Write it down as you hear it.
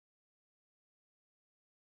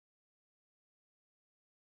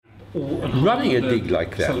running a dig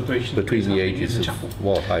like that between the ages of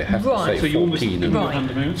what I have to say 14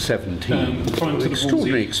 and 17 was an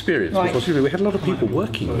extraordinary experience because we had a lot of people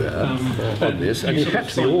working there on this, and it had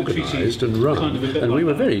to be organised and run, and we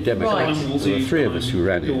were very democratic. There were three of us who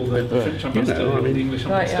ran it, but you know, I mean,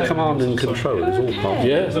 command and control is all part of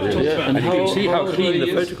it. And you can see how clean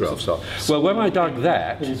the photographs are. Well, when I dug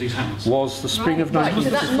that was the spring of 1952. So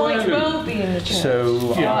that might well be in the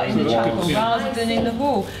church, in the chapel, rather than in the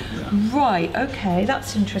hall. Right, okay,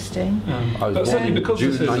 that's interesting. I was born in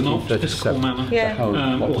June 1937. What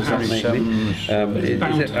does that make me?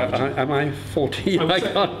 Am I 14?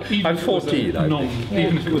 I'm 14, I think.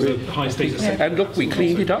 Even if it was a high status. And look, we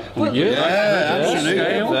cleaned it up.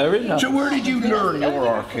 Absolutely. So where did you learn your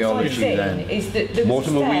archaeology then?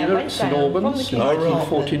 Mortimer Wheeler at St Albans in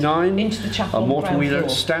 1949. Mortimer Wheeler at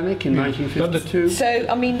Stanwick in 1952. So,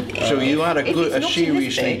 I mean... So you had a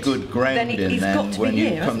seriously good grounding then when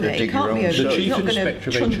you come to dig your own. The chief inspector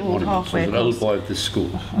of ancient monuments was an old boy of this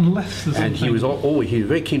school, and he was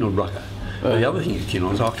very keen on rugger. The other thing he was keen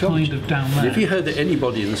on was archaeology. And if he heard that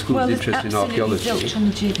anybody in the school was interested in archaeology,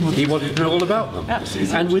 he wanted to know all about them.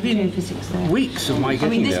 And within weeks of my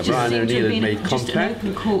getting there, Brian O'Neill had made contact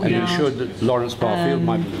and ensured that Lawrence Barfield,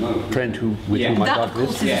 my friend with whom I dug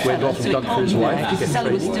this, went off and dug for his wife to get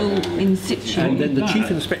training. And then the chief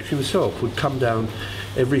inspector himself would come down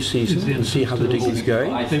every season and see how the dig is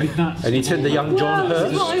going, and he'd send the young John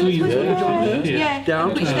Hurst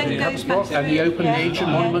down to the HubSpot and the Open Ancient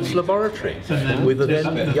Monuments Laboratory with the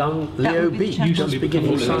then young Leo Beach, just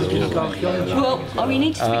beginning scientific archaeology. Well, I mean, we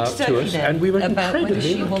need to speak to Sophie and we were about whether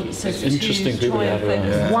she incredibly wants us interesting to people try to and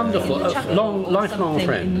have wonderful, lifelong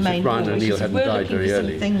friends. If Brian O'Neill hadn't died very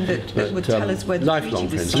early, that would tell us whether lifelong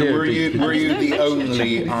friends. So were you the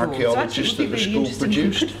only archaeologist that the school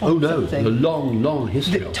produced? Oh no, the long history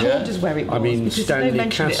of it. Where it was, I mean, Stanley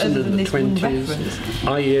Casson in the 20s,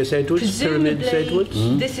 I.E.S. Edwards, Pyramids Edwards.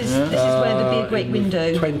 This is where there'd be a great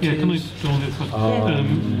window. 20s.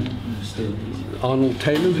 Arnold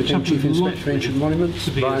Taylor became Chief Inspector of Ancient Monuments.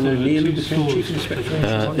 Brian O'Neill became Chief Inspector of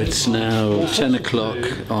Ancient Monuments. It's now 10 o'clock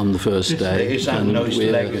on the first day, and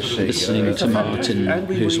we're listening to Martin,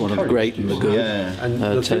 who's one of the great in the group,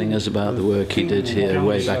 telling us about the work he did here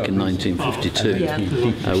way back in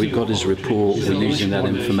 1952. We've got his report, we're using that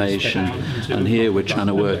information, and here we're trying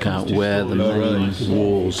to work out where the main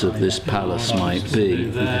walls of this palace might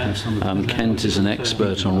be. Kent is an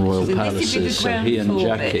expert on royal palaces, so he and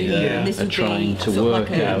Jackie are trying to work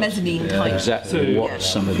out exactly what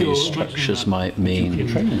some of these structures might mean,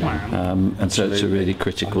 and so it's a really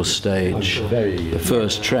critical stage. The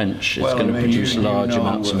first trench is going to produce large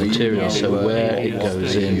amounts of material, so where it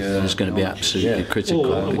goes in is going to be absolutely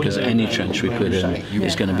critical, because any trench we put in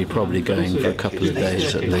is going to be probably going for a couple of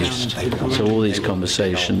days at least. So all these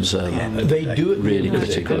conversations are really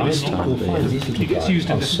critical this time. It gets used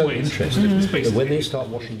in this way. So interesting that when they start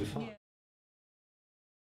washing the